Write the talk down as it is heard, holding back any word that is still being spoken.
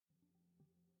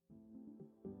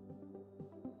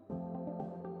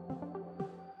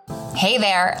Hey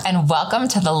there, and welcome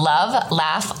to the Love,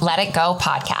 Laugh, Let It Go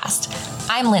podcast.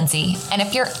 I'm Lindsay, and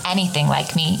if you're anything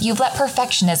like me, you've let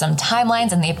perfectionism,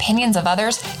 timelines, and the opinions of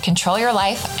others control your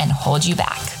life and hold you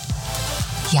back.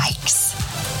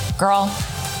 Yikes. Girl,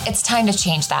 it's time to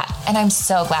change that, and I'm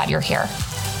so glad you're here.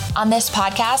 On this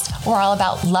podcast, we're all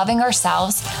about loving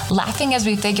ourselves, laughing as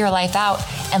we figure life out,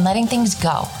 and letting things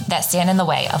go that stand in the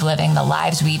way of living the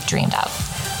lives we've dreamed of.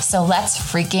 So let's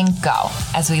freaking go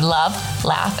as we love,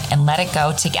 laugh, and let it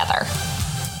go together.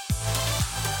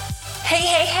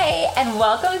 Hey, and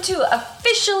welcome to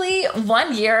officially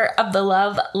 1 year of the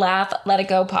Love, Laugh, Let It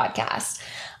Go podcast.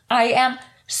 I am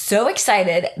so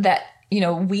excited that,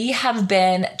 we have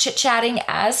been chit-chatting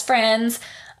as friends,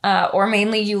 or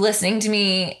mainly you listening to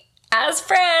me as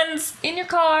friends in your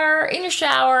car, in your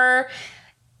shower,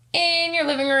 in your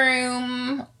living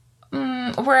room,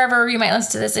 wherever you might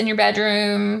listen to this, in your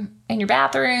bedroom, in your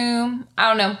bathroom, I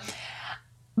don't know.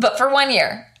 But for 1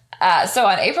 year. So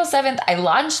on April 7th, I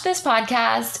launched this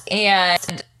podcast,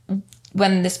 and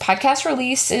when this podcast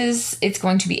releases, it's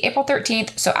going to be April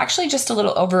 13th. So actually just a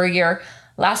little over a year.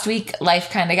 Last week, life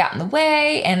kind of got in the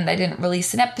way and I didn't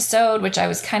release an episode, which I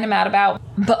was kind of mad about.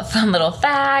 But fun little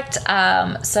fact.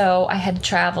 So I had to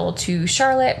travel to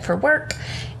Charlotte for work,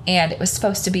 and it was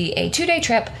supposed to be a 2-day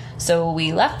trip. So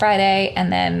we left Friday,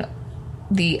 and then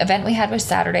the event we had was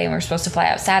Saturday, and we were supposed to fly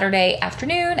out Saturday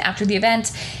afternoon after the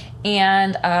event.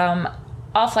 And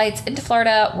all flights into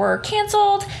Florida were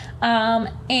canceled,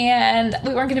 and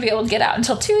we weren't going to be able to get out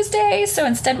until Tuesday. So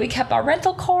instead, we kept our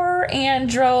rental car and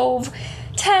drove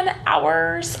 10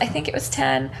 hours, I think it was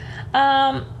 10,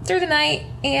 through the night,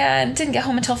 and didn't get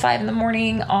home until 5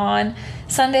 a.m. on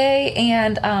Sunday.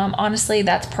 And honestly,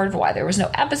 that's part of why there was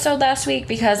no episode last week,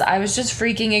 because I was just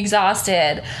freaking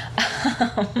exhausted.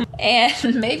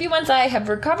 And maybe once I have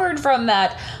recovered from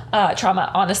that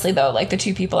trauma, honestly though, like the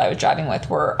two people I was driving with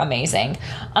were amazing.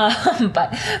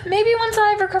 But maybe once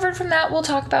I've recovered from that, we'll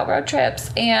talk about road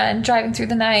trips and driving through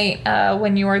the night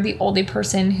when you're the only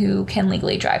person who can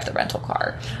legally drive the rental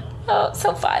car. Oh,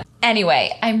 so fun.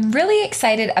 Anyway, I'm really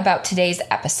excited about today's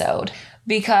episode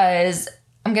because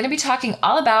I'm going to be talking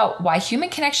all about why human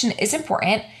connection is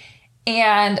important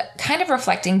and kind of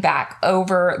reflecting back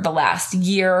over the last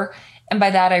year. And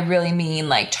by that, I really mean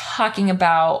like talking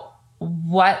about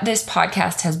what this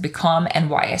podcast has become and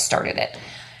why I started it,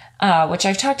 which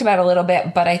I've talked about a little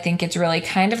bit, but I think it's really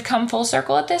kind of come full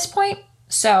circle at this point.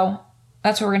 So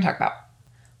that's what we're going to talk about.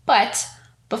 But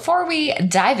before we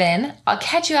dive in, I'll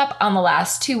catch you up on the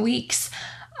last 2 weeks.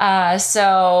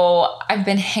 So I've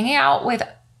been hanging out with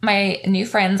my new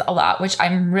friends a lot, which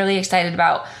I'm really excited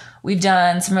about. We've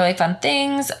done some really fun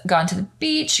things, gone to the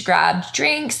beach, grabbed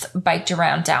drinks, biked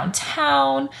around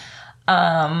downtown,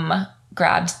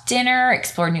 grabbed dinner,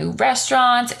 explored new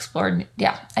restaurants,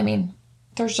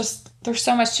 there's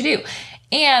so much to do.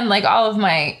 And like all of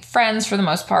my friends, for the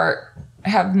most part,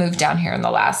 have moved down here in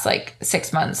the last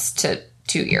 6 months to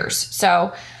 2 years.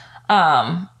 So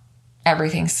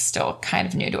everything's still kind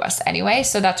of new to us anyway.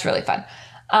 So that's really fun.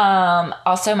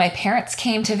 Also, my parents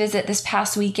came to visit this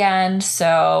past weekend,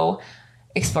 so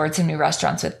explored some new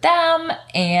restaurants with them,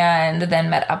 and then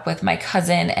met up with my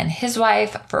cousin and his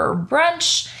wife for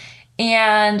brunch.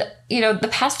 And, the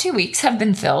past 2 weeks have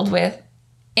been filled with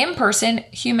in-person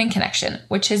human connection,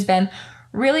 which has been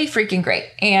really freaking great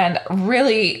and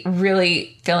really,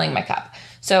 really filling my cup.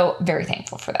 So very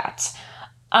thankful for that.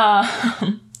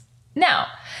 Now,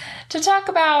 to talk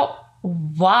about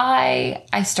why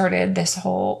I started this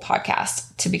whole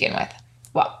podcast to begin with.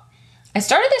 Well, I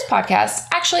started this podcast.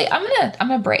 Actually, I'm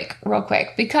gonna break real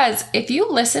quick, because if you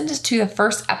listened to the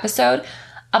first episode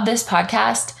of this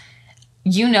podcast,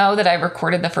 you know that I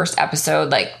recorded the first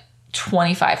episode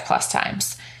 25 plus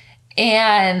times.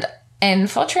 And in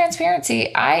full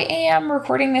transparency, I am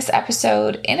recording this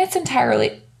episode in its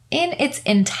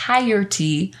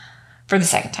entirety for the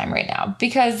second time right now,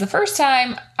 because the first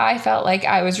time I felt like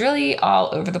I was really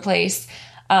all over the place.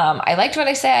 I liked what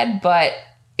I said, but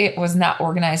it was not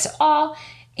organized at all.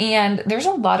 And there's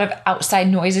a lot of outside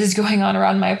noises going on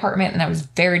around my apartment, and I was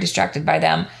very distracted by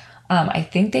them. I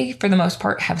think they, for the most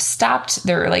part, have stopped.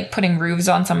 They're putting roofs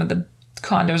on some of the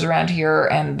condos around here,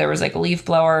 and there was a leaf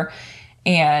blower,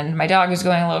 and my dog was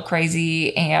going a little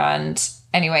crazy. And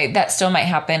anyway, that still might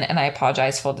happen, and I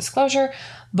apologize, full disclosure.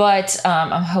 But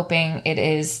I'm hoping it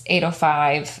is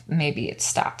 8:05. Maybe it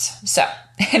stopped. So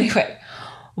anyway,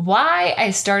 why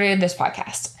I started this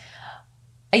podcast.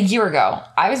 A year ago,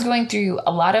 I was going through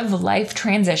a lot of life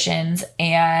transitions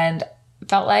and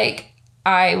felt like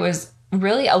I was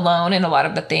really alone in a lot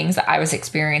of the things that I was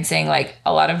experiencing. Like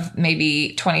a lot of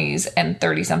maybe 20s and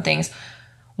 30 somethings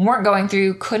weren't going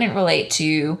through, couldn't relate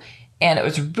to. And it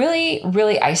was really,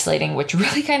 really isolating, which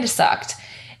really kind of sucked.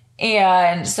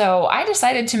 And so I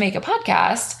decided to make a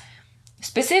podcast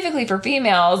specifically for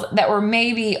females that were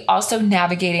maybe also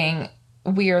navigating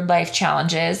weird life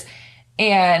challenges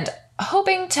and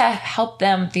hoping to help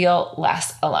them feel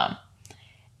less alone.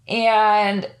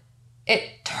 And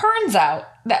it turns out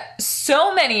that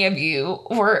so many of you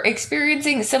were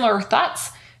experiencing similar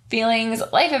thoughts, feelings,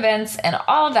 life events, and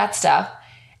all of that stuff.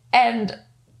 And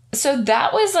so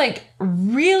that was like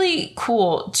really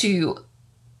cool to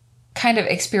kind of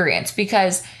experience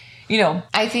because,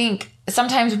 I think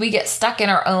sometimes we get stuck in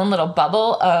our own little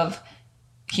bubble of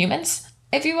humans,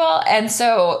 if you will. And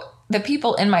so the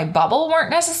people in my bubble weren't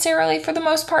necessarily, for the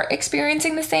most part,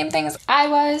 experiencing the same things I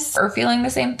was or feeling the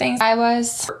same things I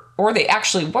was, or they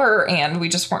actually were, and we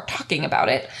just weren't talking about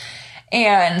it.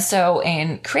 And so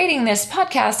in creating this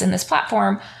podcast and this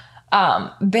platform,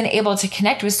 been able to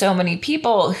connect with so many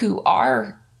people who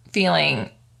are feeling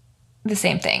the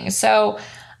same thing. So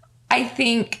I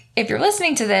think if you're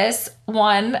listening to this,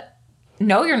 one,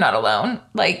 know you're not alone.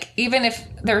 Like, even if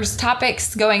there's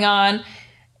topics going on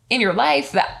in your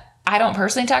life that I don't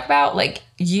personally talk about, like,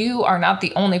 you are not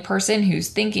the only person who's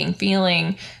thinking,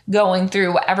 feeling, going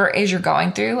through whatever it is you're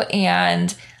going through.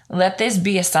 And let this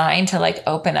be a sign to like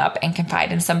open up and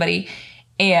confide in somebody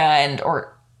and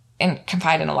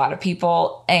confide in a lot of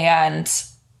people and,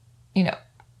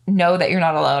 know that you're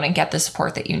not alone and get the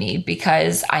support that you need,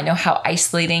 because I know how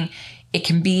isolating it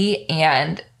can be,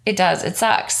 and it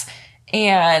sucks.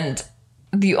 And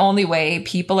the only way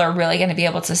people are really going to be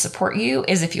able to support you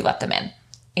is if you let them in.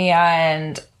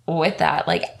 And with that,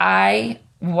 like, I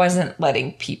wasn't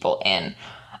letting people in.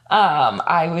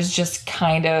 I was just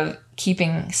kind of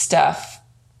keeping stuff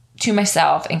to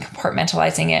myself and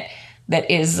compartmentalizing it. That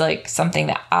is like something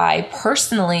that I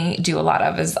personally do a lot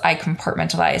of, is I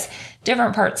compartmentalize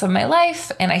different parts of my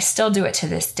life, and I still do it to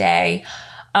this day.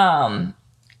 And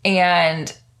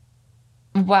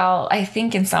while I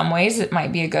think in some ways it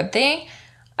might be a good thing,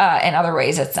 in other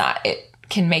ways it's not. It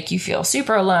can make you feel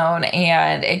super alone,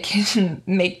 and it can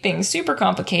make things super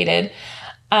complicated.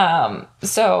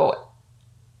 So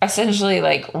essentially,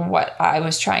 like, what I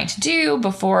was trying to do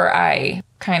before I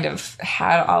kind of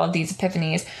had all of these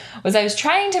epiphanies was I was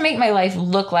trying to make my life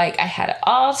look like I had it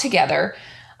all together.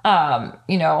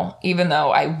 Even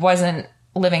though I wasn't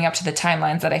living up to the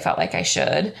timelines that I felt like I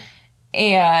should.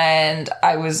 And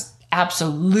I was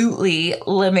absolutely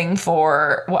living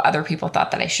for what other people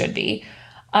thought that I should be.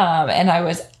 And I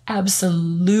was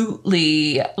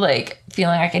absolutely like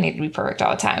feeling like I needed to be perfect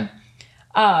all the time.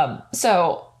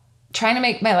 So trying to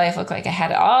make my life look like I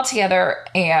had it all together.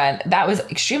 And that was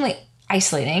extremely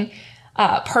isolating.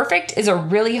 Perfect is a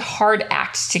really hard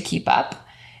act to keep up.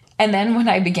 And then when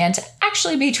I began to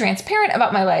actually be transparent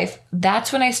about my life,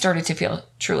 that's when I started to feel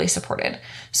truly supported.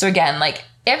 So again, like,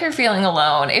 if you're feeling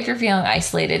alone, if you're feeling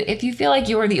isolated, if you feel like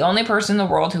you are the only person in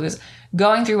the world who is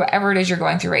going through whatever it is you're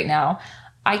going through right now,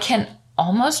 I can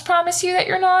almost promise you that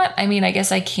you're not. I mean, I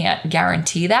guess I can't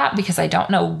guarantee that because I don't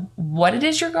know what it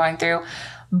is you're going through,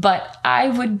 but I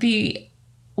would be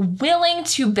willing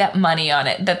to bet money on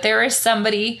it that there is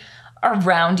somebody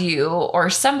around you,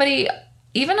 or somebody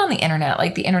even on the internet.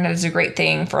 Like, the internet is a great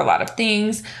thing for a lot of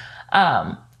things,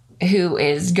 who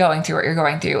is going through what you're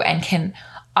going through and can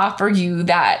offer you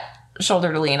that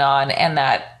shoulder to lean on and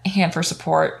that hand for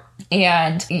support.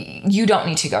 And you don't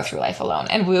need to go through life alone.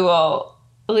 And we will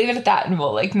leave it at that, and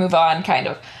we'll like move on kind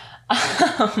of.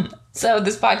 So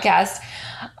this podcast,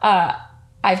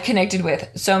 I've connected with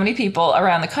so many people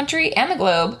around the country and the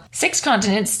globe, 6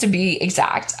 continents to be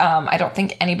exact. I don't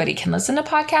think anybody can listen to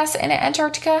podcasts in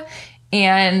Antarctica.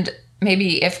 And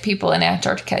maybe if people in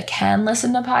Antarctica can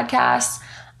listen to podcasts,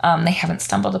 they haven't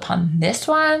stumbled upon this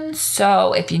one.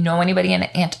 So if you know anybody in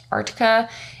Antarctica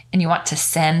and you want to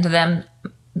send them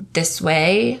this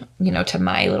way, to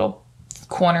my little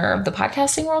corner of the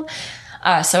podcasting world,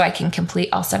 so I can complete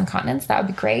all 7 continents, that would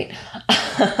be great.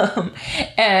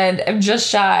 And I'm just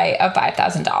shy of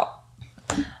 $5,000.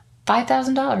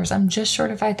 $5,000. I'm just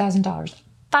short of $5,000.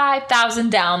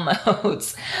 5,000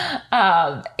 downloads.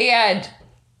 And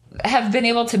have been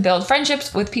able to build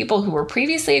friendships with people who were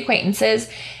previously acquaintances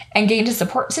and gained a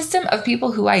support system of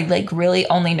people who I like really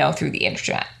only know through the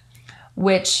internet,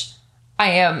 which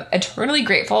I am eternally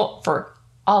grateful for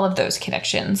all of those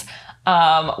connections.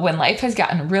 When life has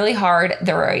gotten really hard,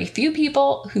 there are a few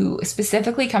people who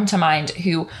specifically come to mind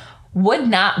who would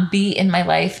not be in my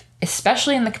life,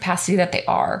 especially in the capacity that they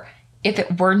are, if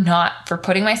it were not for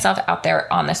putting myself out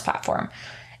there on this platform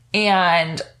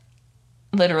and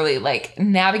literally like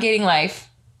navigating life,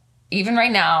 even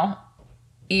right now,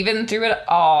 even through it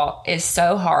all, is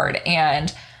so hard.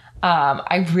 And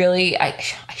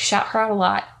I shout her out a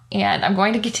lot, and I'm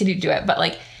going to continue to do it. But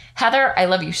like, Heather, I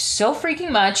love you so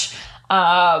freaking much.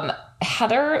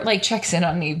 Heather like checks in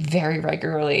on me very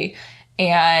regularly.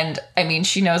 And I mean,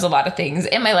 she knows a lot of things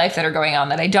in my life that are going on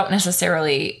that I don't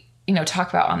necessarily, talk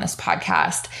about on this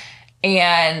podcast.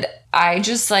 And I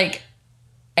just like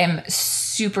am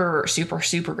super, super,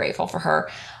 super grateful for her.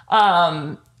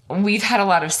 We've had a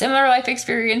lot of similar life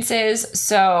experiences.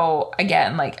 So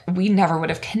again, like we never would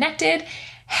have connected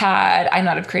had I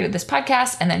not have created this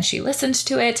podcast and then she listened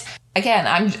to it. Again,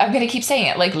 I'm going to keep saying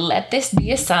it, like, let this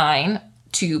be a sign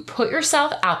to put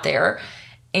yourself out there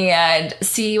and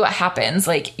see what happens.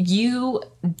 Like, you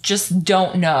just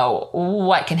don't know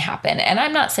what can happen. And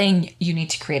I'm not saying you need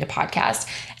to create a podcast,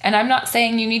 and I'm not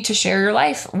saying you need to share your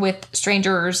life with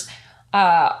strangers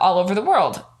all over the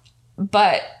world,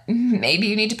 but maybe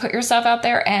you need to put yourself out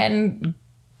there and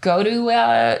go to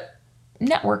a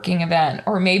networking event,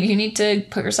 or maybe you need to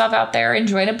put yourself out there and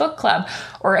join a book club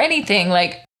or anything.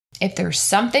 Like, if there's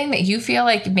something that you feel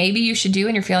like maybe you should do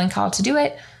and you're feeling called to do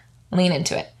it, lean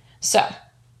into it. So,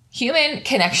 human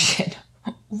connection.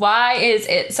 Why is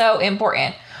it so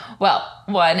important? Well,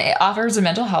 one, it offers a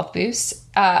mental health boost.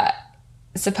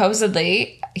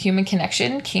 Supposedly, human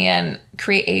connection can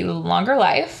create a longer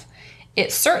life.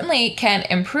 It certainly can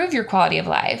improve your quality of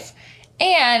life,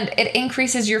 and it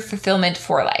increases your fulfillment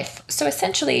for life. So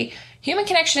essentially, human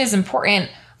connection is important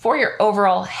for your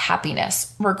overall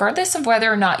happiness, regardless of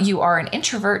whether or not you are an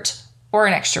introvert or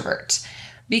an extrovert,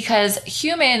 because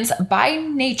humans by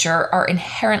nature are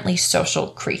inherently social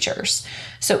creatures.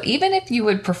 So even if you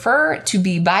would prefer to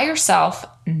be by yourself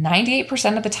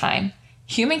 98% of the time,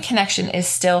 human connection is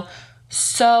still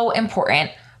so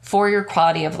important for your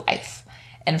quality of life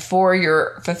and for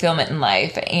your fulfillment in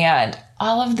life and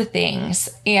all of the things.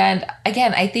 And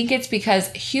again, I think it's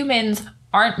because humans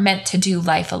aren't meant to do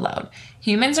life alone.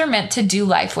 Humans are meant to do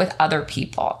life with other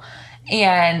people.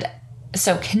 And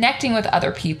so connecting with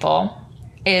other people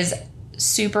is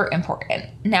super important.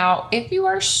 Now, if you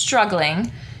are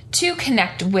struggling to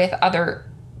connect with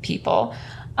other people,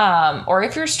 or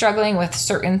if you're struggling with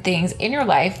certain things in your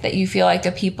life that you feel like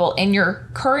the people in your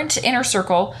current inner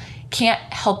circle can't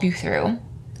help you through,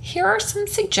 here are some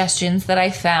suggestions that I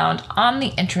found on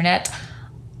the internet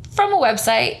from a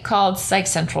website called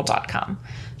psychcentral.com.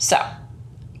 So,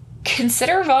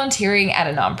 consider volunteering at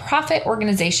a nonprofit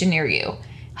organization near you.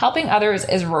 Helping others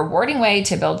is a rewarding way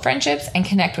to build friendships and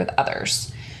connect with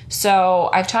others.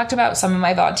 So, I've talked about some of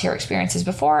my volunteer experiences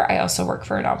before. I also work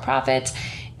for a nonprofit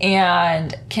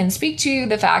and can speak to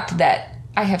the fact that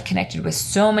I have connected with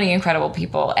so many incredible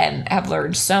people and have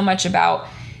learned so much about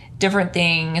different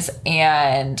things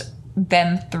and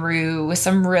been through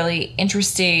some really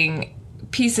interesting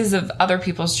pieces of other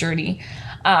people's journey.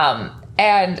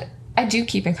 And I do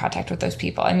keep in contact with those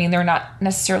people. I mean, they're not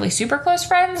necessarily super close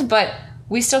friends, but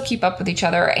we still keep up with each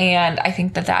other. And I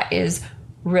think that that is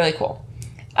really cool.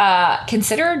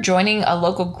 Consider joining a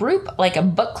local group like a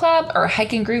book club or a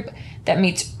hiking group that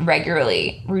meets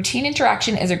regularly. Routine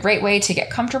interaction is a great way to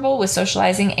get comfortable with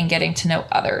socializing and getting to know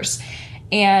others.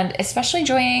 And especially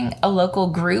joining a local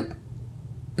group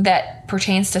that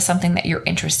pertains to something that you're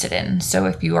interested in. So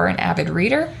if you are an avid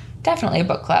reader, definitely a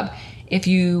book club. If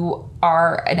you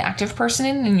are an active person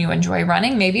and you enjoy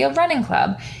running, maybe a running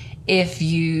club. If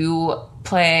you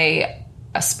play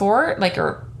a sport like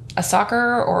a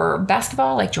soccer or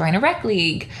basketball, like join a rec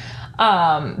league,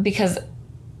 because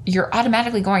you're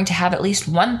automatically going to have at least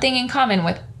one thing in common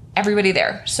with everybody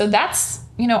there. So that's,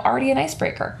 already an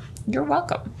icebreaker. You're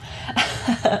welcome.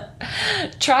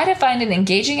 Try to find an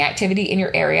engaging activity in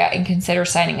your area and consider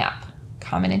signing up.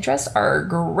 Common interests are a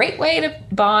great way to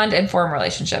bond and form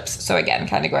relationships. So again,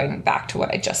 kind of going back to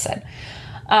what I just said.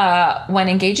 When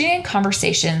engaging in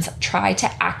conversations, try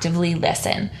to actively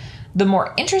listen. The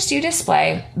more interest you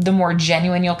display, the more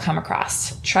genuine you'll come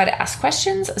across. Try to ask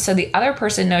questions so the other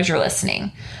person knows you're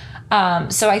listening.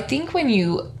 So I think when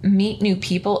you meet new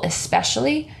people,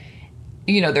 especially,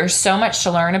 there's so much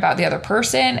to learn about the other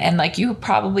person, and like you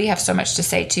probably have so much to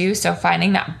say too. So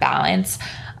finding that balance.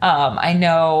 I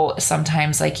know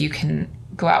sometimes like you can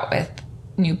go out with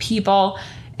new people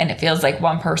and it feels like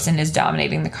one person is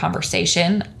dominating the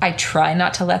conversation. I try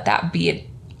not to let that be an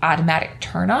automatic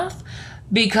turnoff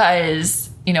because,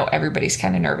 everybody's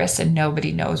kind of nervous and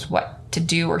nobody knows what to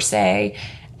do or say.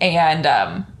 And,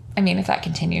 if that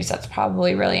continues, that's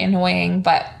probably really annoying.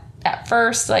 But at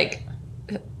first, like,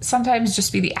 sometimes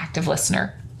just be the active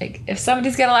listener. Like, if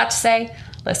somebody's got a lot to say,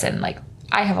 listen. Like,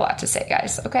 I have a lot to say,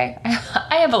 guys. Okay.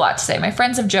 I have a lot to say. My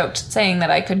friends have joked saying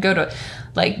that I could go to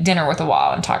like dinner with a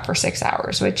wall and talk for 6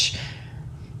 hours, which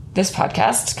this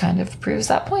podcast kind of proves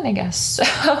that point, I guess.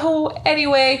 So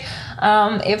anyway,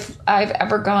 if I've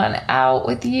ever gone out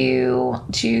with you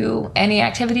to any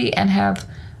activity and have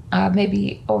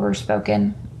maybe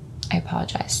overspoken, I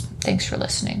apologize. Thanks for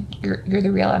listening. You're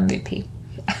the real MVP.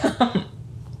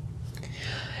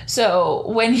 So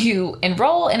when you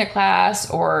enroll in a class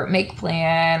or make a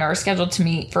plan or schedule to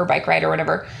meet for a bike ride or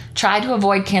whatever, try to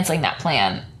avoid canceling that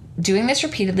plan. Doing this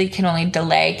repeatedly can only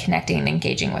delay connecting and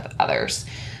engaging with others.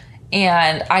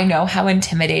 And I know how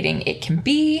intimidating it can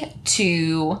be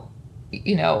to,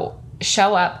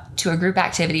 show up to a group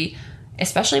activity,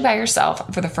 especially by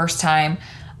yourself for the first time.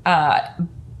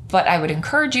 But I would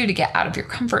encourage you to get out of your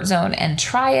comfort zone and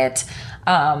try it.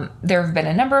 There have been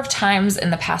a number of times in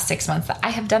the past 6 months that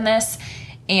I have done this,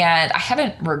 and I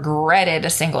haven't regretted a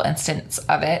single instance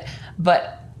of it,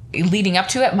 but leading up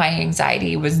to it, my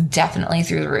anxiety was definitely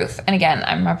through the roof. And again,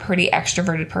 I'm a pretty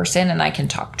extroverted person and I can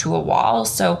talk to a wall.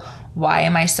 So why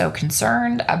am I so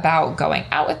concerned about going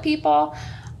out with people?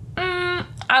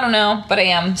 I don't know, but I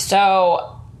am.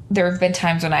 So there have been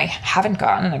times when I haven't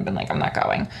gone and I've been like, I'm not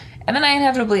going. And then I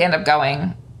inevitably end up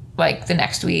going like the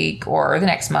next week or the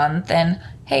next month. And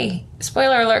hey,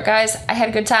 spoiler alert, guys, I had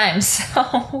a good time.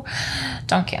 So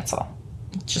don't cancel.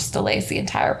 It just delays the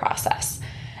entire process.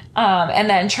 And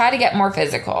then try to get more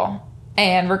physical.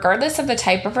 And regardless of the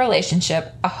type of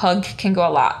relationship, a hug can go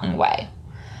a long way.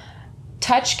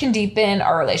 Touch can deepen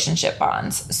our relationship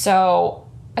bonds. So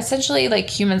essentially, like,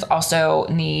 humans also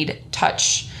need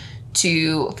touch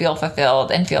to feel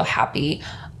fulfilled and feel happy.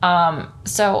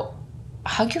 So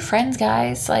hug your friends,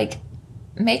 guys. Like,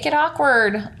 make it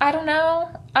awkward. I don't know.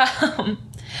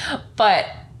 But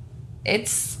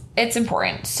it's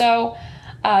important. So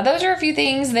those are a few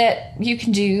things that you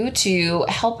can do to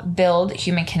help build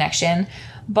human connection.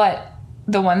 But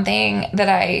the one thing that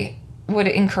I would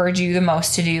encourage you the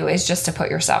most to do is just to put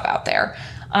yourself out there.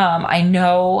 I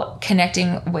know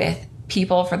connecting with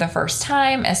people for the first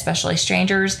time, especially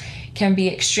strangers, can be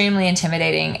extremely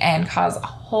intimidating and cause a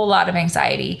whole lot of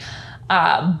anxiety.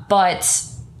 But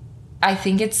I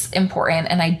think it's important,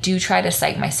 and I do try to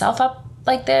psych myself up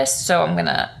like this. So I'm going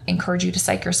to encourage you to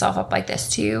psych yourself up like this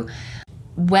too.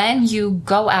 When you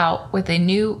go out with a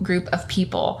new group of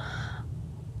people,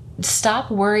 stop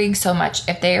worrying so much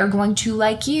if they are going to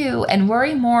like you and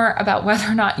worry more about whether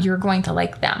or not you're going to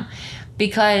like them,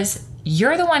 because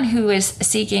you're the one who is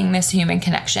seeking this human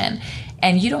connection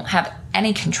and you don't have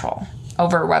any control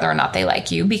over whether or not they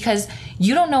like you, because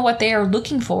you don't know what they are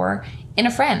looking for in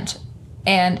a friend,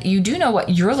 and you do know what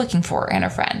you're looking for in a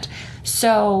friend.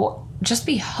 So just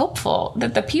be hopeful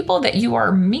that the people that you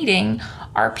are meeting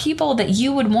are people that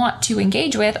you would want to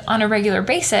engage with on a regular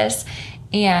basis,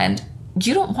 and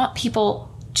you don't want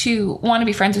people to want to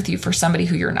be friends with you for somebody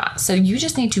who you're not. So you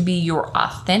just need to be your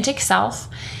authentic self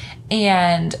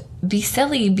and be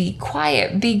silly, be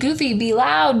quiet, be goofy, be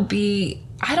loud,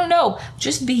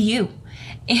 just be you.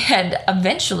 And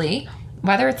eventually,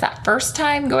 whether it's that first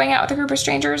time going out with a group of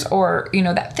strangers or,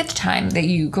 that fifth time that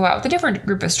you go out with a different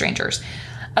group of strangers,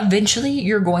 eventually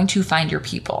you're going to find your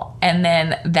people. And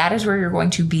then that is where you're going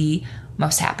to be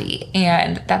most happy.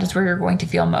 And that is where you're going to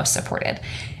feel most supported.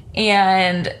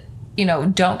 And,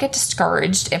 don't get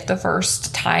discouraged if the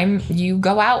first time you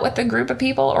go out with a group of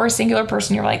people or a singular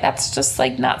person, you're like, that's just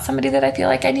like not somebody that I feel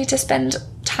like I need to spend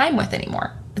time with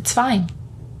anymore. It's fine.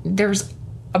 There's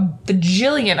a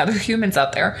bajillion other humans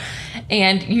out there,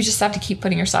 and you just have to keep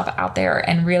putting yourself out there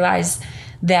and realize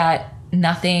that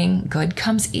nothing good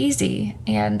comes easy.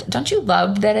 And don't you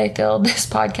love that I filled this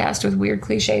podcast with weird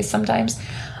cliches sometimes?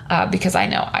 Because I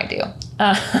know I do.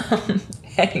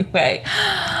 Anyway,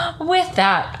 with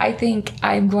that, I think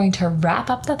I'm going to wrap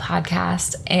up the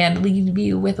podcast and leave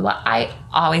you with what I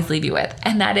always leave you with.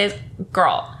 And that is,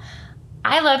 girl,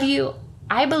 I love you.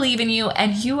 I believe in you,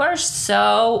 and you are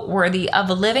so worthy of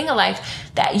living a life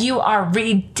that you are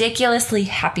ridiculously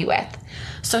happy with.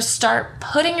 So start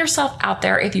putting yourself out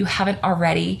there if you haven't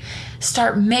already.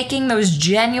 Start making those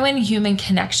genuine human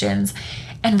connections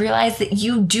and realize that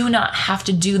you do not have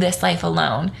to do this life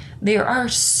alone. There are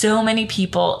so many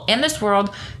people in this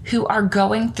world who are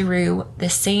going through the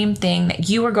same thing that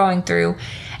you are going through,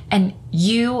 and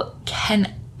you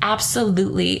can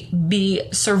absolutely be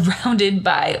surrounded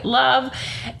by love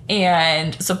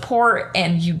and support,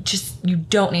 and you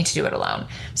don't need to do it alone.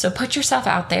 So put yourself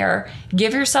out there,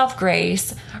 give yourself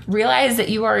grace, realize that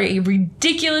you are a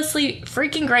ridiculously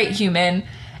freaking great human,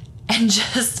 and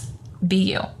just be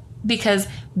you, because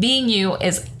being you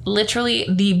is literally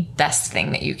the best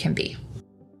thing that you can be.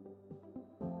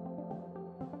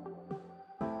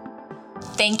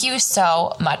 Thank you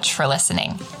so much for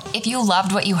listening. If you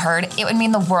loved what you heard, it would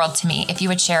mean the world to me if you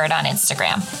would share it on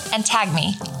Instagram and tag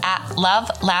me at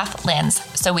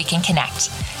LoveLaughLinz so we can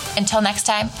connect. Until next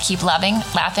time, keep loving,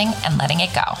 laughing, and letting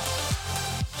it go.